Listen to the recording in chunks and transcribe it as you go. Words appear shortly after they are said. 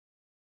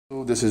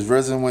This is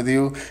Resin with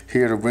you,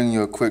 here to bring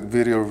you a quick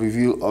video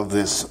review of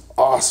this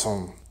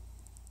awesome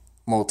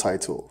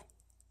multi-tool.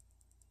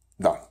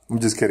 No, I'm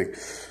just kidding.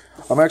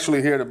 I'm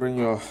actually here to bring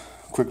you a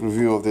quick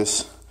review of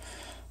this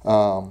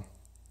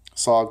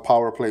SOG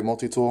Power Plate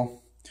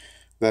multi-tool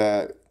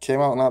that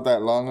came out not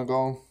that long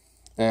ago,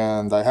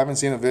 and I haven't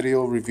seen a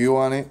video review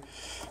on it,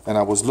 and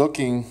I was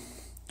looking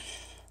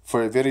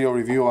for a video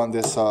review on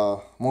this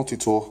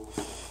multi-tool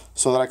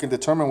so that I can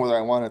determine whether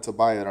I wanted to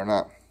buy it or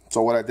not.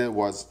 So what I did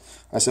was,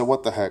 I said,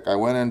 what the heck? I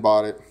went and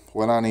bought it,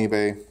 went on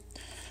eBay,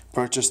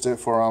 purchased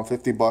it for around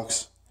 50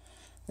 bucks,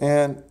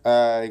 and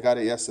I got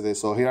it yesterday.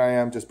 So here I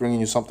am just bringing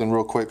you something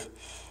real quick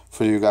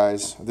for you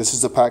guys. This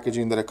is the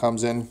packaging that it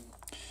comes in.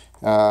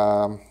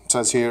 It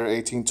says here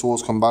 18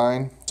 tools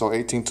combined, so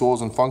 18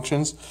 tools and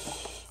functions.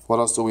 What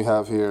else do we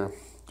have here?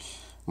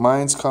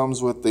 Mine's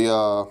comes with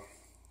the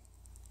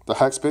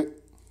hex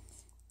bit.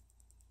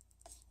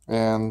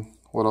 And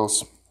what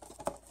else?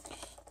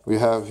 We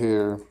have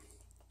here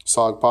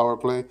SOG Power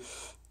Plate.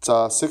 It's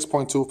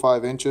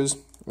 6.25 inches,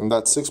 and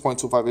that's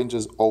 6.25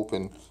 inches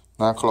open,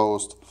 not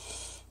closed.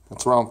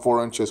 It's around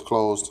 4 inches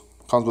closed.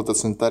 Comes with a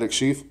synthetic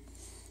sheath.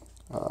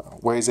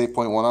 Weighs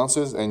 8.1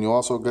 ounces, and you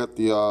also get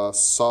the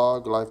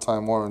SOG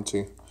lifetime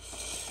warranty.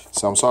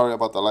 So I'm sorry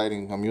about the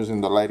lighting. I'm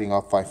using the lighting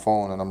off my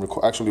phone, and I'm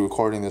actually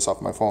recording this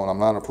off my phone. I'm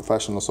not a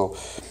professional, so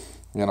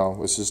you know,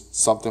 it's just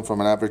something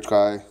from an average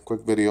guy.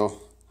 Quick video,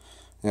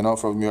 you know,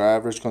 from your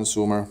average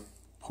consumer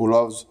who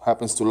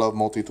happens to love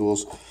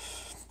multi-tools.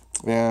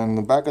 And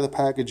the back of the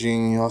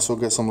packaging, you also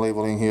get some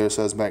labeling here. It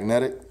says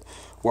magnetic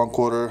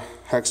 1/4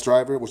 hex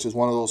driver, which is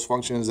one of those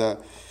functions that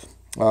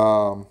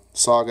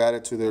SOG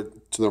added to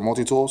their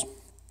multi-tools.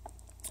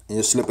 You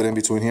just slip it in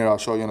between here. I'll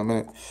show you in a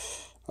minute.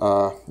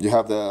 You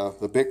have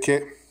the bit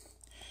kit,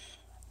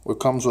 which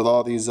comes with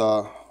all these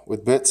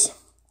with bits.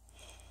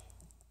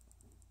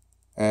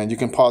 And you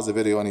can pause the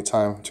video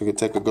anytime to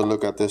take a good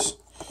look at this.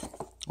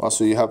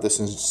 Also, you have this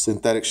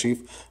synthetic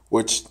sheath,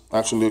 which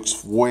actually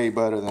looks way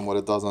better than what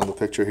it does on the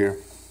picture here.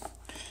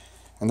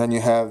 And then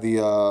you have the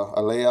a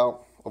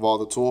layout of all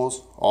the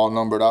tools, all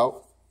numbered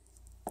out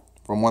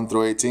from 1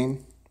 through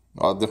 18,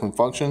 all different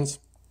functions.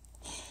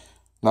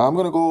 Now I'm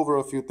gonna go over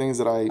a few things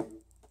that I,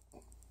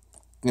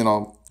 you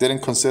know,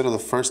 didn't consider the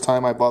first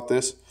time I bought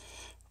this,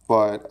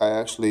 but I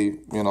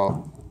actually, you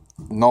know,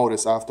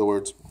 noticed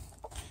afterwards.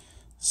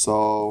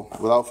 So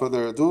without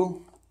further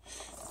ado,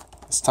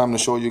 it's time to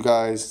show you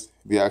guys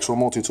the actual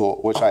multi-tool,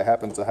 which I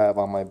happen to have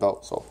on my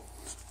belt. So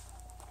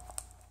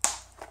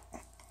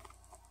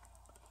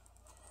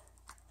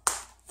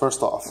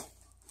first off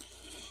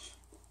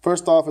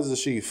is the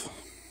sheath.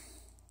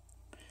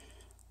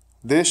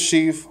 This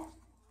sheath,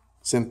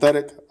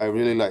 synthetic, I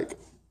really like.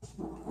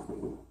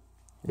 You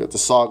got the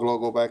SOG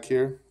logo back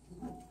here.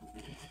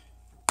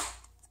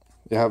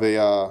 You have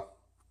a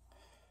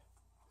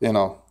you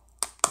know,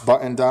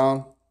 button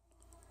down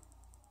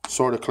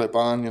sort of clip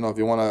on, you know, if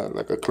you want to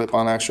like a clip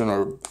on action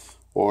or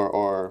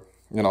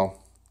you know,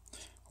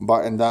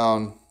 button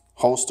down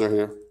holster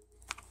here,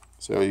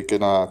 so you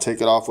can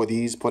take it off with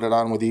ease, put it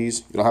on with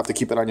ease. You don't have to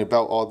keep it on your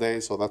belt all day,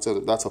 so that's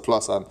a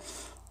plus on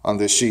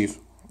this sheath,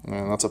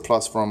 and that's a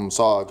plus from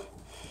SOG.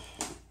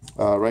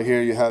 Right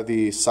here you have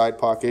the side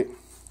pocket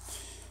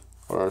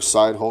or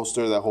side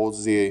holster that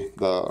holds the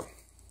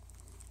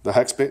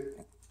hex bit,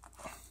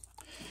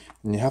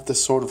 and you have to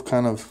sort of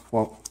kind of,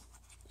 well,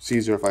 it's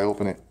easier if I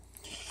open it.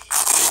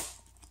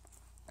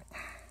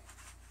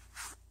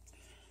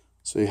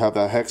 So you have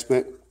that hex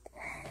bit,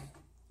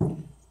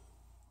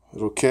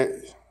 little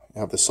kit.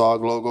 You have the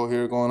SOG logo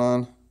here going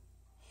on.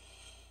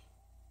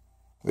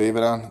 They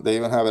even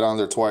have it on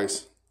there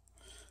twice,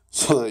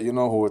 so that you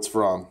know who it's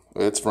from.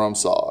 It's from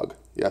SOG.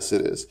 Yes,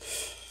 it is.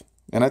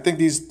 And I think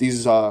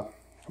these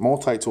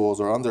multi-tools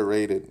are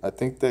underrated. I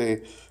think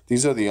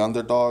these are the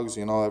underdogs.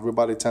 You know,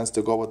 everybody tends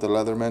to go with the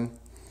Leatherman.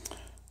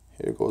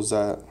 Here goes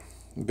that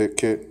bit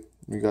kit.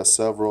 You got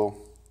several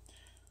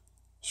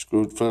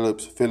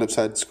Phillips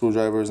head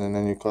screwdrivers, and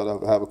then you could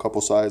have a couple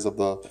sides of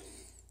the,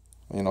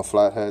 you know,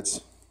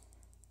 flatheads,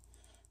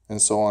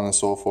 and so on and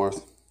so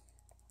forth.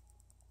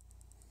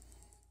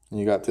 And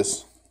you got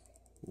this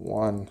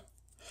one,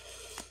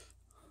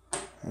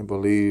 I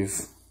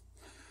believe,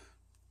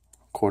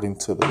 according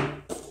to the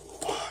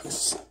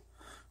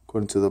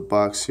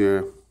box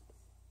here.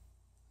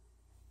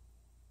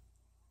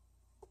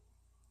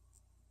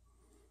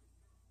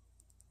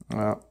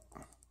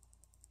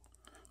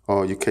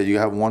 Oh, you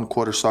have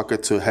 1/4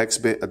 socket to hex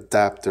bit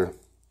adapter,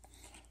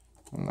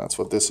 and that's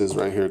what this is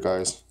right here,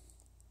 guys.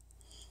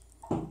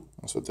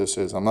 That's what this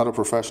is. I'm not a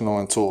professional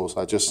in tools.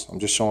 I'm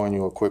just showing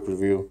you a quick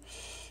review,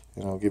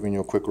 you know, giving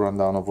you a quick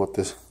rundown of what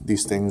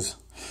these things,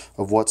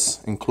 of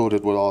what's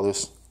included with all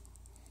this.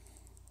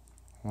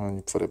 And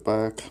you put it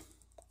back,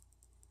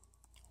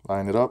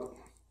 line it up,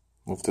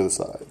 move to the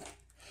side.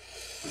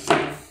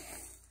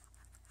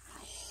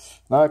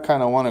 Now I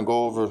kind of want to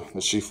go over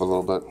the sheath a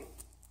little bit.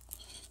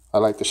 I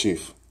like the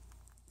sheath.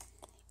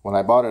 When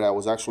I bought it, I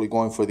was actually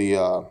going for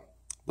the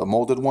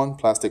molded one,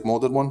 plastic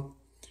molded one,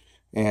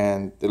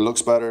 and it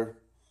looks better.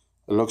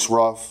 It looks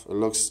rough. It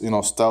looks, you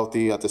know,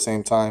 stealthy at the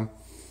same time,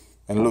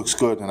 and it looks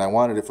good. And I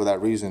wanted it for that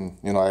reason.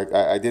 You know,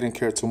 I didn't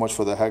care too much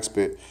for the hex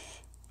bit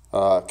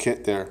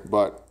kit there,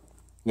 but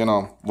you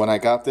know, when I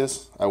got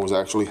this, I was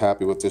actually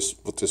happy with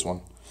this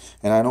one.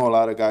 And I know a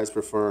lot of guys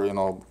prefer, you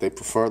know, they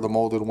prefer the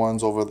molded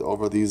ones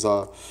over these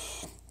you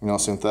know,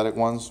 synthetic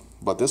ones.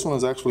 But this one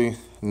is actually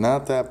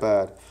not that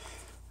bad.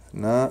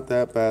 Not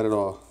that bad at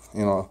all.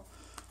 You know,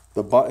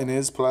 the button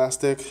is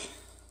plastic.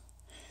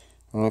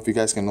 I don't know if you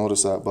guys can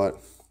notice that, but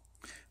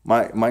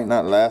might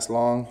not last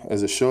long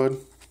as it should,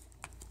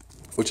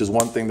 which is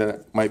one thing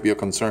that might be a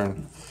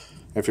concern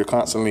if you're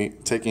constantly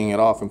taking it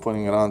off and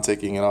putting it on,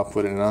 taking it off,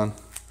 putting it on.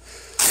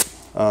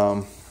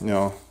 You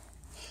know,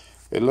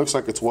 it looks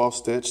like it's well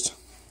stitched,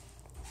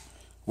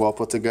 well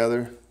put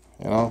together,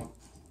 you know.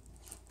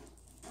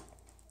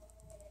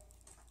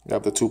 You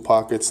have the two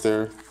pockets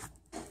there.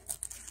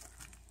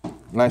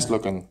 Nice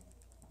looking,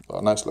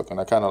 nice looking.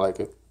 I kind of like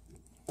it.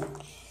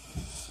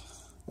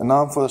 And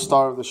now for the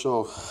star of the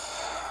show.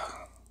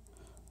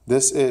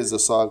 This is the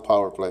SOG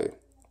Power Play.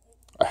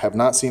 I have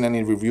not seen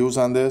any reviews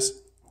on this,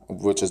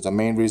 which is the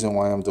main reason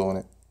why I'm doing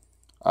it.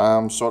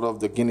 I'm sort of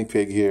the guinea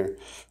pig here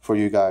for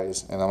you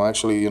guys, and I'm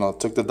actually, you know,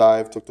 took the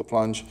dive, took the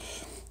plunge,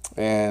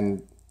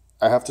 and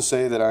I have to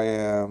say that I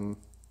am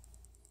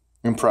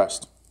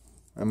impressed.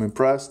 I'm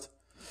impressed.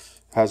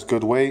 Has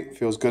good weight,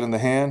 feels good in the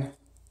hand,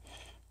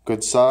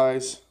 good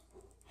size,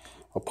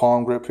 a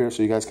palm grip here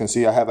so you guys can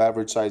see. I have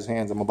average size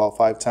hands. I'm about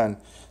 5'10",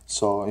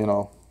 so you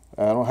know,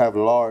 I don't have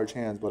large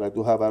hands, but I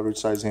do have average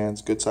size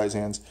hands, good size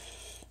hands,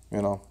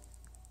 you know,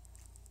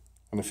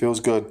 and it feels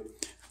good.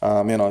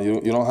 You know,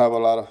 you don't have a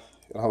lot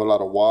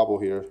of wobble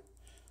here.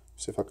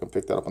 See if I can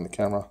pick that up on the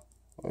camera.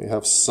 You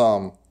have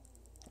some,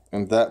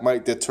 and that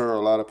might deter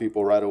a lot of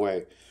people right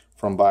away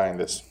from buying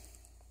this.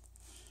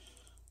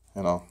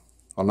 You know,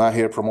 I'm not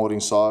here promoting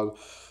SOG.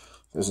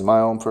 This is my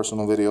own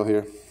personal video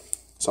here.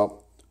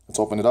 So let's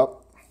open it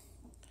up.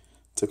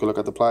 Take a look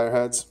at the plier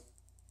heads.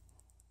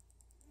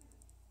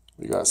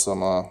 We got some.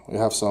 We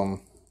have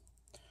some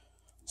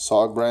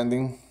SOG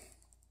branding.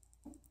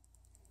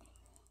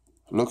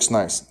 Looks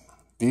nice.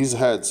 These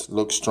heads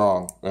look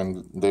strong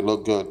and they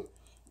look good,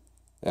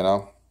 you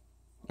know.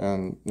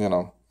 And you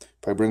know,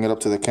 if I bring it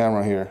up to the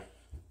camera here,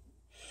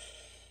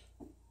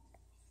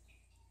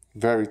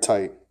 very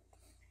tight,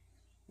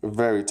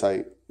 very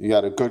tight. You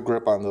got a good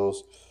grip on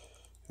those,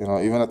 you know,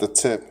 even at the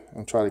tip,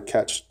 and try to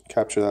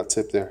capture that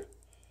tip there.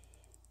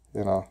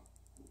 You know,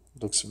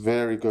 looks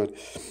very good,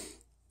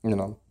 you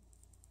know.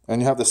 And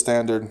you have the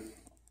standard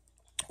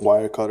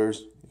wire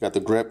cutters. You got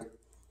the grip,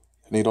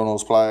 needle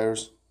nose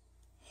pliers.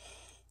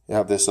 You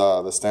have this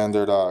the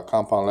standard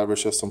compound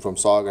leverage system from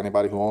SOG.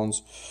 Anyone who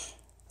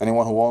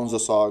owns the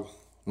SOG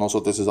knows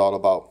what this is all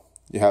about.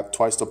 You have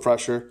twice the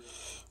pressure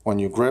when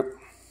you grip.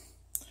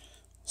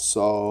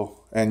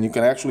 So, and you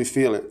can actually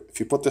feel it if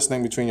you put this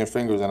thing between your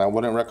fingers. And I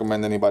wouldn't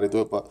recommend anybody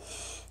do it, but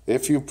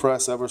if you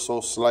press ever so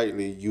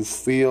slightly, you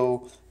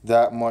feel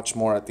that much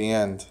more at the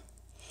end.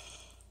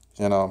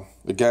 You know,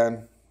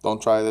 again,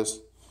 don't try this.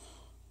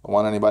 Don't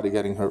want anybody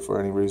getting hurt for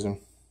any reason.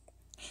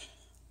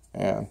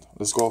 And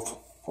let's go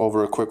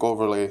over a quick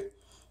overlay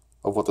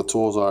of what the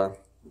tools are.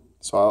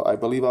 So I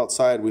believe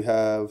outside we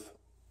have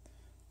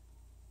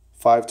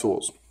 5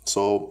 tools.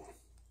 So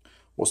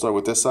we'll start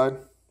with this side.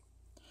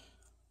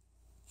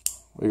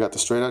 We got the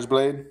straight edge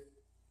blade.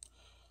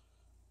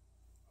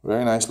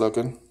 Very nice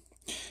looking.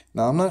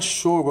 Now I'm not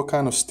sure what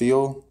kind of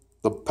steel.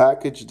 The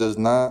package does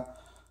not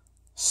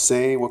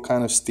say what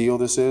kind of steel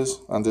this is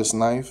on this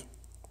knife.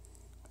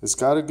 It's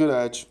got a good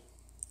edge.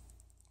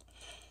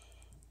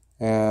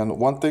 And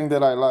one thing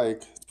that I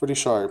like, it's pretty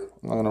sharp.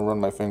 I'm not gonna run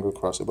my finger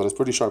across it, but it's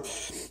pretty sharp.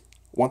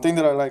 One thing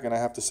that I like, and I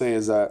have to say,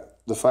 is that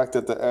the fact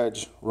that the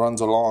edge runs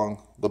along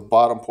the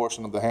bottom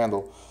portion of the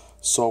handle.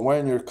 So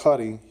when you're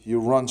cutting, you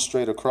run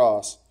straight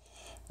across,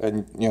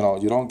 and you know,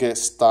 you don't get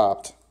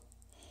stopped.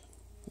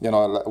 You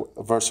know,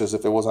 versus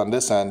if it was on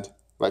this end,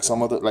 like some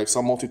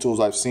multi-tools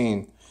I've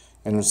seen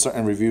in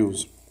certain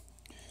reviews.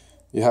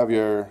 You have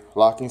your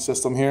locking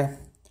system here.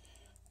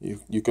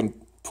 You can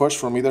push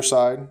from either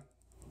side,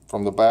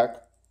 from the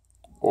back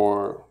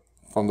or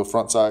from the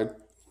front side.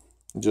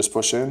 You just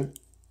push in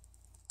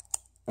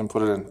and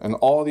put it in, and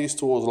all these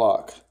tools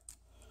lock.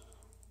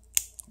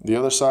 The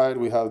other side,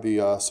 we have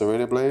the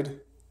serrated blade,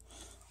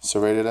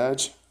 serrated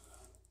edge.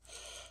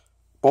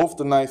 Both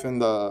the knife and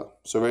the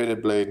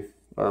serrated blade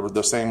are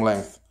the same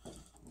length.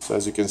 So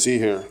as you can see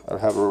here, I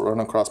have it run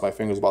across my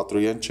fingers about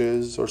 3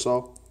 inches or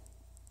so,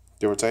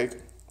 give or take,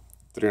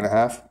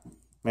 3.5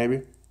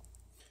 maybe.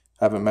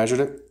 Haven't measured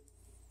it.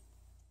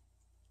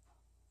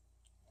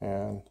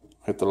 And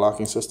hit the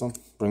locking system,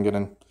 bring it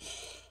in.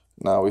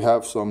 Now we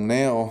have some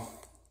nail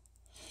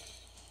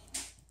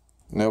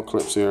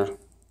clips here,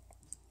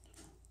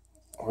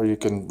 or you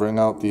can bring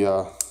out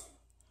the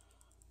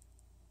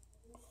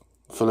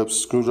Phillips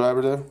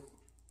screwdriver there.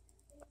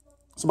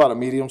 It's about a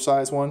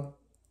medium-sized one,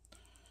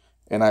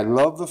 and I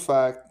love the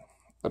fact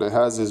that it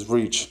has this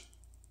reach.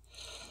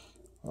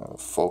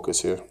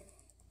 Focus here.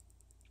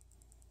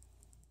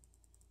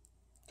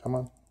 Come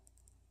on.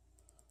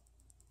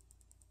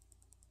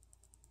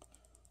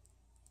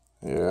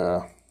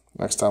 Yeah,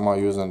 next time I'll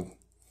use a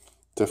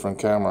different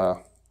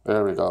camera.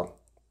 There we go.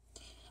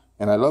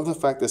 And I love the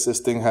fact that this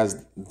thing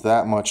has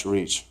that much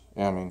reach.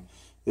 I mean,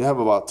 you have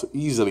about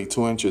easily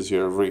 2 inches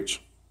here of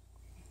reach,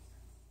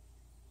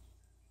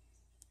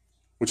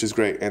 which is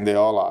great. And they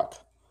all lock,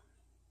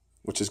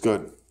 which is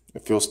good.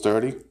 It feels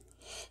sturdy.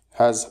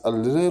 Has a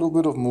little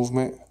bit of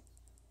movement.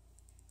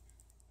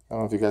 I don't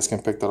know if you guys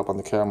can pick that up on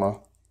the camera.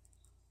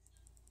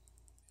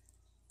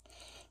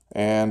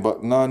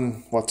 But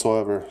none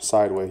whatsoever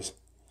sideways.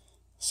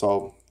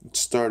 So it's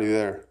sturdy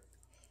there.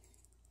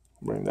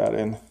 Bring that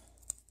in.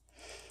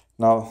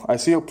 Now I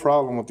see a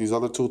problem with these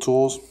other 2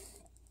 tools.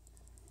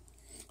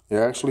 You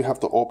actually have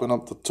to open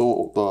up the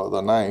tool,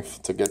 the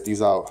knife, to get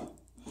these out.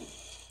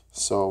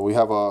 So we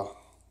have a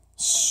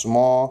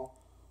small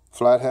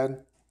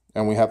flathead,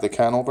 and we have the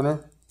can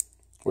opener,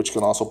 which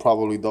can also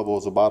probably double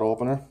as a bottle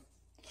opener.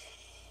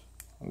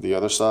 On the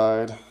other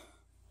side,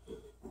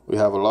 we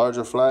have a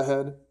larger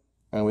flathead,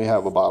 and we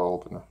have a bottle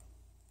opener.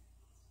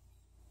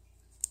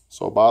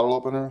 So bottle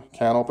opener,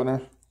 can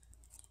opener,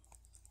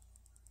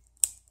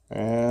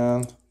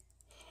 and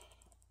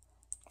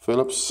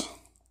Phillips,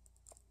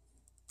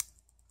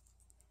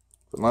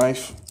 the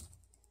knife,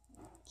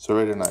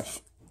 serrated knife.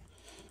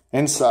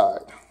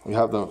 Inside, we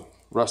have the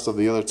rest of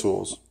the other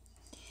tools.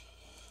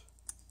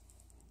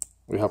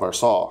 We have our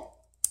saw.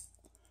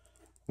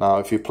 Now,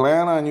 if you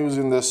plan on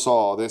using this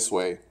saw this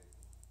way,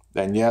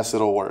 then yes,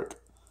 it'll work.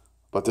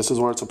 But this is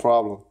where it's a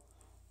problem.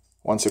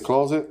 Once you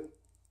close it,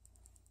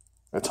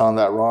 it's on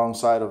that wrong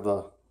side of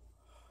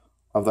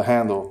the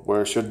handle,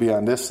 where it should be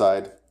on this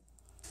side.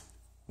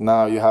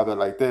 Now you have it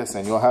like this,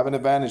 and you'll have an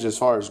advantage as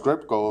far as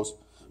grip goes,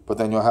 but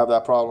then you'll have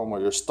that problem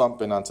where you're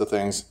stumping onto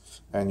things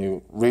and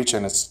you reach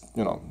and it's,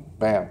 you know,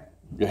 bam,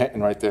 you're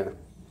hitting right there.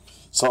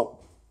 So,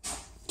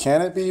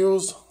 can it be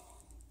used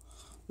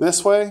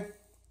this way?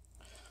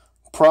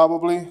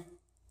 Probably,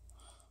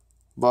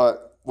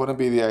 but wouldn't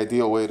be the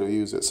ideal way to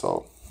use it.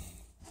 So,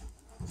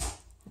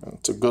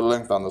 it's a good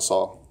length on the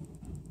saw.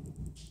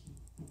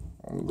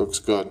 It looks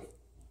good.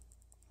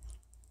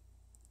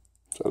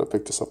 Try to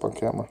pick this up on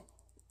camera.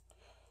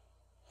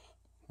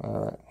 All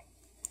right.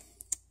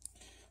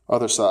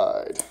 Other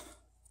side.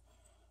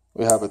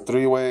 We have a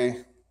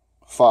 3-way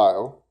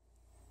file.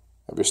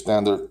 Have your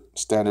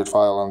standard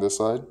file on this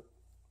side.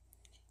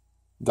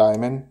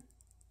 Diamond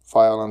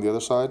file on the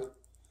other side.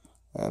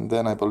 And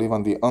then I believe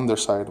on the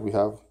underside we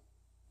have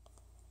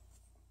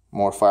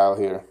more file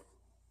here.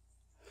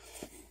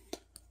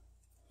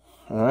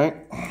 All right.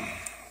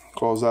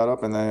 Close that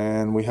up, and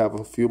then we have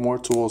a few more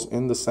tools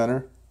in the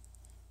center.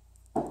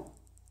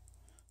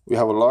 We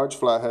have a large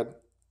flathead.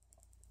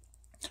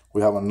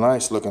 We have a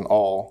nice looking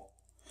awl,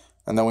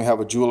 and then we have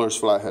a jeweler's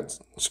flathead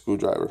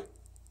screwdriver.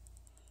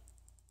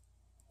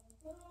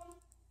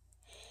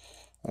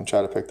 And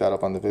try to pick that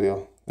up on the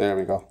video. There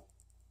we go.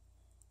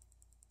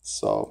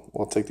 So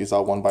we'll take these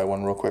out one by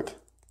one real quick.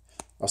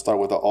 I'll start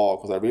with the awl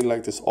because I really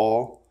like this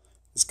awl.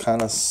 It's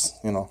kind of,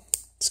 you know,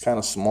 it's kind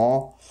of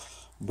small,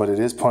 but it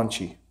is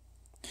punchy.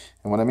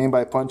 And what I mean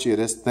by punchy, it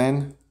is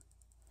thin.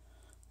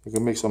 You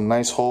can make some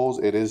nice holes.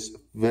 It is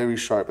very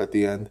sharp at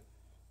the end.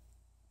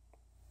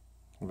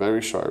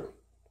 Very sharp.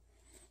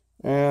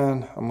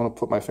 And I'm going to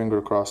put my finger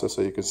across it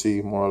so you can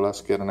see more or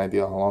less, get an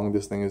idea how long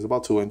this thing is.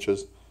 About 2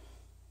 inches.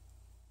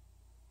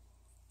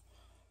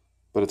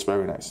 But it's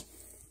very nice.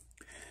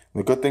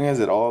 And the good thing is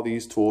that all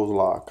these tools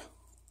lock.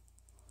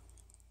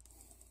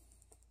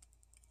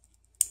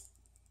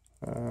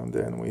 And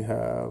then we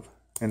have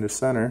in the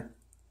center,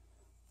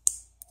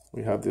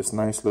 we have this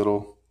nice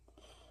little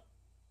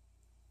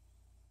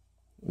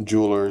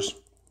jeweler's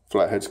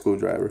flathead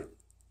screwdriver.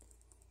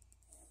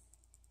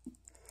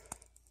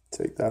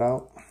 Take that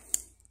out.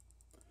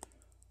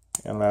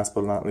 And last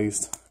but not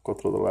least, go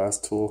through the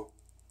last tool,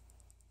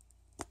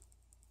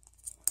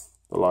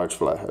 the large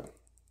flathead.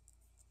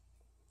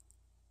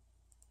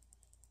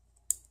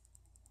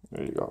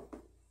 There you go.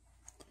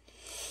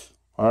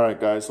 All right,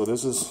 guys, so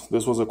this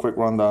was a quick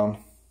rundown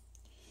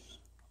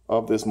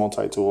of this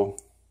multi-tool.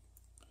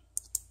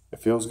 It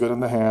feels good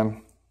in the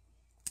hand.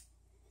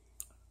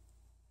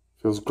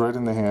 Feels great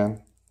in the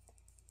hand.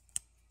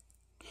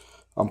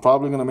 I'm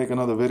probably gonna make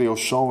another video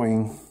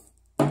showing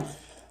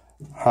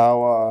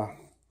how,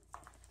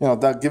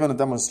 giving a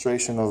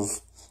demonstration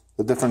of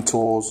the different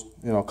tools.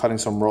 You know, cutting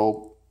some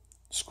rope,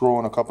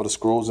 screwing a couple of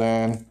screws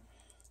in,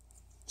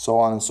 so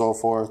on and so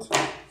forth,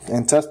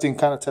 and testing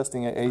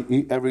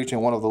every each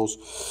and one of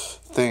those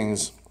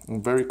things.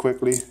 And very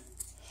quickly,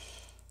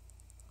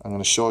 I'm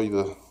gonna show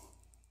you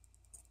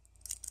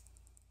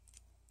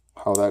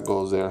how that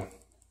goes there.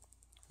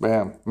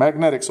 Bam,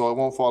 magnetic, so it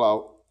won't fall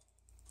out.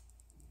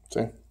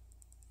 See?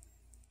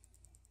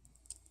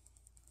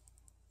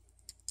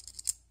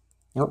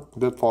 Yep, it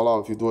did fall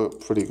out if you do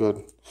it pretty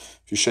good,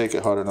 if you shake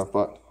it hard enough,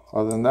 but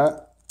other than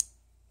that,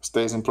 it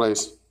stays in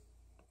place.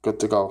 Good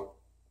to go.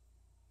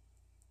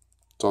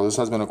 So this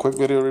has been a quick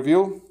video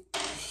review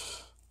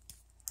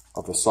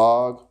of the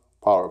SOG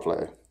Power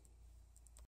Play.